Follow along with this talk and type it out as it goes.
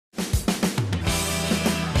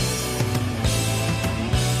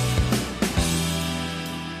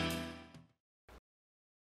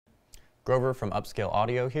Grover from Upscale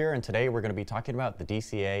Audio here, and today we're going to be talking about the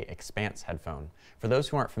DCA Expanse headphone. For those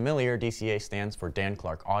who aren't familiar, DCA stands for Dan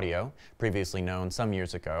Clark Audio, previously known some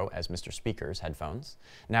years ago as Mr. Speaker's headphones.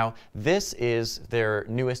 Now, this is their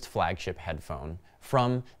newest flagship headphone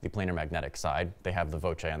from the planar magnetic side. They have the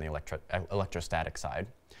Voce on the electrostatic side.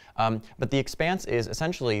 But the Expanse is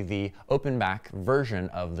essentially the open back version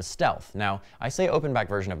of the Stealth. Now, I say open back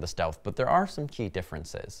version of the Stealth, but there are some key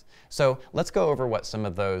differences. So let's go over what some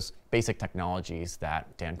of those basic technologies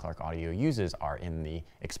that Dan Clark Audio uses are in the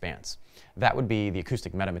Expanse. That would be the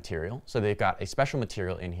acoustic metamaterial. So they've got a special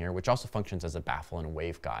material in here which also functions as a baffle and a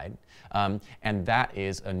waveguide. And that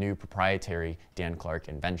is a new proprietary Dan Clark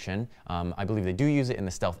invention. I believe they do use it in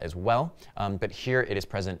the Stealth as well, but here it is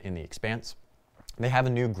present in the Expanse. They have a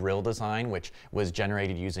new grille design, which was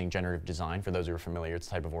generated using generative design. For those who are familiar, it's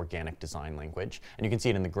a type of organic design language. And you can see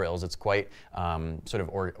it in the grills. It's quite sort of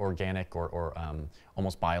organic or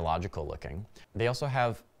almost biological looking. They also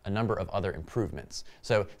have a number of other improvements.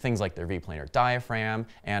 So things like their V-planar diaphragm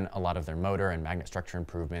and a lot of their motor and magnet structure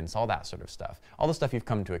improvements, all that sort of stuff. All the stuff you've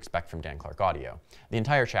come to expect from Dan Clark Audio. The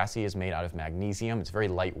entire chassis is made out of magnesium. It's very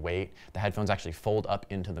lightweight. The headphones actually fold up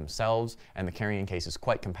into themselves, and the carrying case is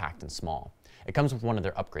quite compact and small. It comes with one of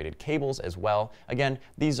their upgraded cables as well. Again,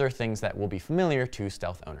 these are things that will be familiar to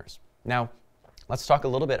Stealth owners. Now, let's talk a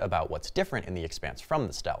little bit about what's different in the Expanse from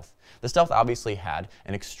the Stealth. The Stealth obviously had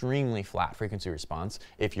an extremely flat frequency response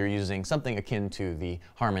if you're using something akin to the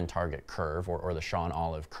Harman Target curve or the Sean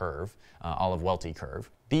Olive curve, Olive-Welty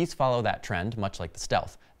curve. These follow that trend much like the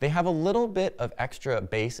Stealth. They have a little bit of extra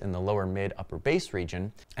bass in the lower mid upper bass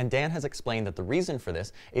region, and Dan has explained that the reason for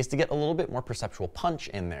this is to get a little bit more perceptual punch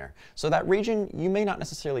in there. So that region, you may not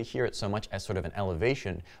necessarily hear it so much as sort of an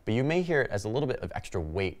elevation, but you may hear it as a little bit of extra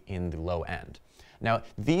weight in the low end. Now,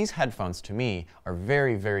 these headphones, to me, are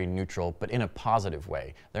very, very neutral, but in a positive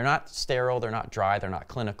way. They're not sterile, they're not dry, they're not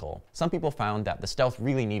clinical. Some people found that the Stealth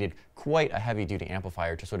really needed quite a heavy-duty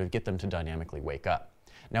amplifier to sort of get them to dynamically wake up.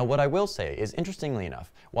 Now, what I will say is, interestingly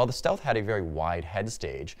enough, while the Stealth had a very wide head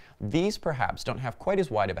stage, these perhaps don't have quite as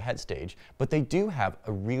wide of a head stage, but they do have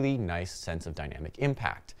a really nice sense of dynamic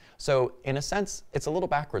impact. So, in a sense, it's a little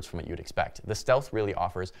backwards from what you'd expect. The Stealth really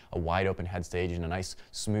offers a wide open head stage and a nice,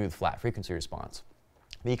 smooth, flat frequency response.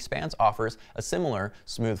 The Expanse offers a similar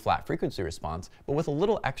smooth, flat frequency response, but with a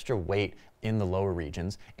little extra weight in the lower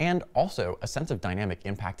regions, and also a sense of dynamic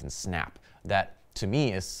impact and snap that, to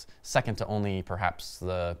me, is second to only perhaps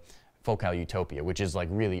the Focal Utopia, which is like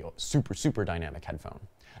really super, super dynamic headphone.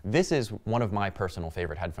 This is one of my personal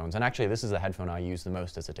favorite headphones, and actually this is the headphone I use the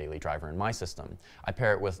most as a daily driver in my system. I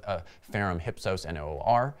pair it with a Ferrum Hypsos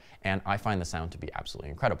NOR, and I find the sound to be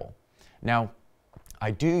absolutely incredible. Now,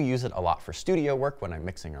 I do use it a lot for studio work when I'm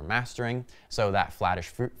mixing or mastering, so that flattish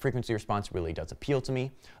frequency response really does appeal to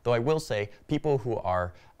me. Though I will say, people who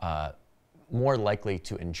are more likely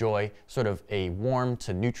to enjoy sort of a warm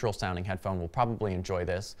to neutral sounding headphone will probably enjoy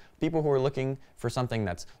this. People who are looking for something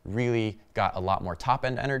that's really got a lot more top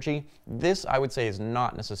end energy, this I would say is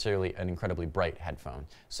not necessarily an incredibly bright headphone.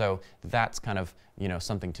 So that's kind of,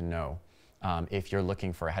 something to know if you're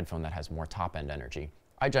looking for a headphone that has more top end energy.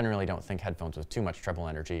 I generally don't think headphones with too much treble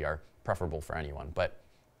energy are preferable for anyone, but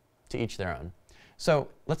to each their own. So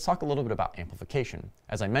let's talk a little bit about amplification.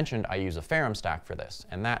 As I mentioned, I use a Ferrum stack for this,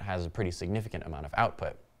 and that has a pretty significant amount of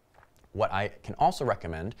output. What I can also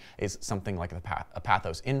recommend is something like a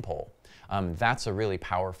Pathos in-pole. That's a really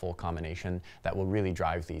powerful combination that will really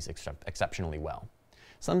drive these exceptionally well.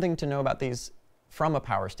 Something to know about these from a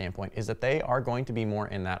power standpoint is that they are going to be more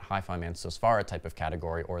in that Hi-Fi Man Sosfara type of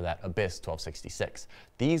category or that Abyss 1266.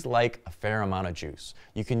 These like a fair amount of juice.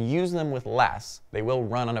 You can use them with less. They will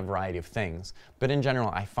run on a variety of things, but in general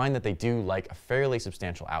I find that they do like a fairly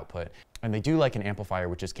substantial output, and they do like an amplifier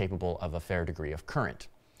which is capable of a fair degree of current.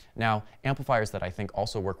 Now, amplifiers that I think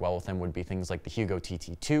also work well with them would be things like the Hugo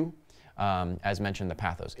TT2, as mentioned, the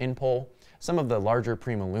Pathos in-pole. Some of the larger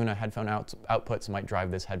Prima Luna headphone outputs might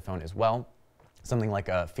drive this headphone as well. Something like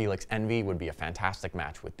a Felix Envy would be a fantastic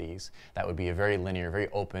match with these. That would be a very linear, very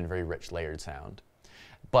open, very rich layered sound.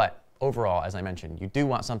 But overall, as I mentioned, you do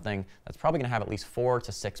want something that's probably going to have at least 4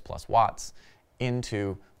 to 6 plus watts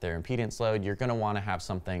into their impedance load. You're going to want to have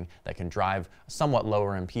something that can drive a somewhat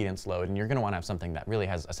lower impedance load, and you're going to want to have something that really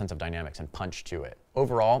has a sense of dynamics and punch to it.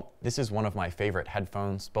 Overall, this is one of my favorite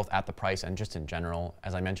headphones, both at the price and just in general.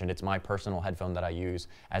 As I mentioned, it's my personal headphone that I use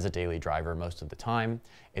as a daily driver most of the time.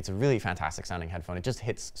 It's a really fantastic sounding headphone. It just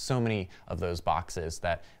hits so many of those boxes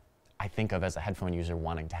that I think of as a headphone user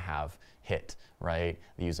wanting to have hit, right?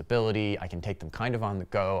 The usability, I can take them kind of on the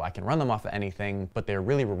go, I can run them off of anything, but they're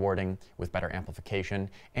really rewarding with better amplification,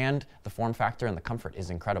 and the form factor and the comfort is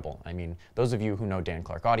incredible. I mean, those of you who know Dan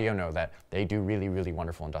Clark Audio know that they do really, really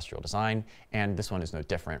wonderful industrial design, and this one is no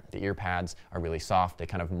different. The ear pads are really soft, they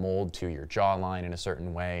kind of mold to your jawline in a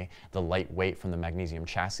certain way. The light weight from the magnesium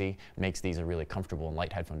chassis makes these a really comfortable and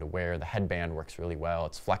light headphone to wear. The headband works really well,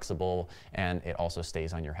 it's flexible, and it also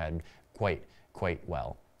stays on your head quite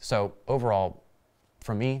well. So overall,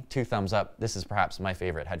 from me, 2 thumbs up. This is perhaps my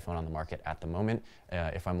favorite headphone on the market at the moment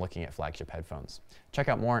if I'm looking at flagship headphones. Check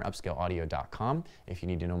out more on upscaleaudio.com if you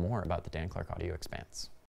need to know more about the Dan Clark Audio Expanse.